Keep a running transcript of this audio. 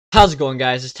How's it going,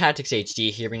 guys? It's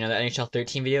TacTixHD here, bringing another NHL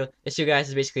 13 video. This video, guys,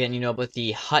 is basically letting you know about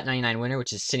the Hut 99 winner,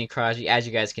 which is Sidney Crosby. As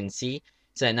you guys can see,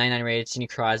 it's a 99 rated Sidney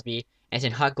Crosby, and it's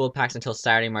in Hut Gold packs until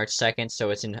Saturday, March 2nd, so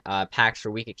it's in packs for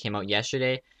a week. It came out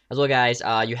yesterday. As well, guys,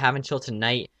 you have until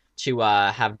tonight to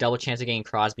have double chance of getting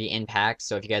Crosby in packs,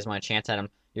 so if you guys want a chance at him,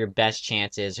 your best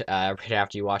chance is right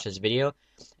after you watch this video.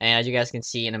 And as you guys can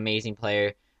see, an amazing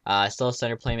player, still a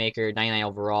center playmaker, 99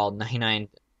 overall, 99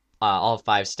 all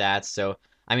 5 stats, so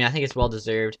I mean, I think it's well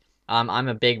deserved. I'm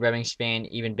a big Red Wings fan,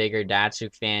 even bigger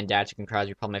Datsuk fan. Datsuk and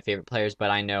Crosby are probably my favorite players, but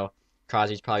I know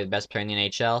Crosby's probably the best player in the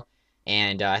NHL,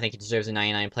 and I think he deserves a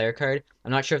 99 player card.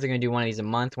 I'm not sure if they're going to do one of these a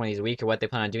month, one of these a week, or what they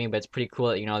plan on doing, but it's pretty cool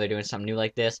that, they're doing something new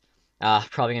like this.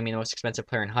 Probably going to be the most expensive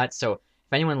player in Hut, so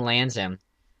if anyone lands him,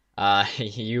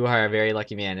 you are a very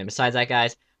lucky man. And besides that,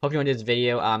 guys, hope you enjoyed this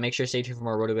video. Make sure to stay tuned for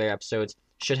more RotoBlair episodes.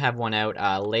 Should have one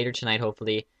out later tonight,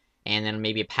 hopefully, and then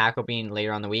maybe a pack opening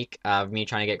later on the week of me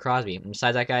trying to get Crosby. And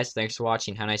besides that, guys, thanks for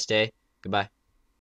watching. Have a nice day. Goodbye.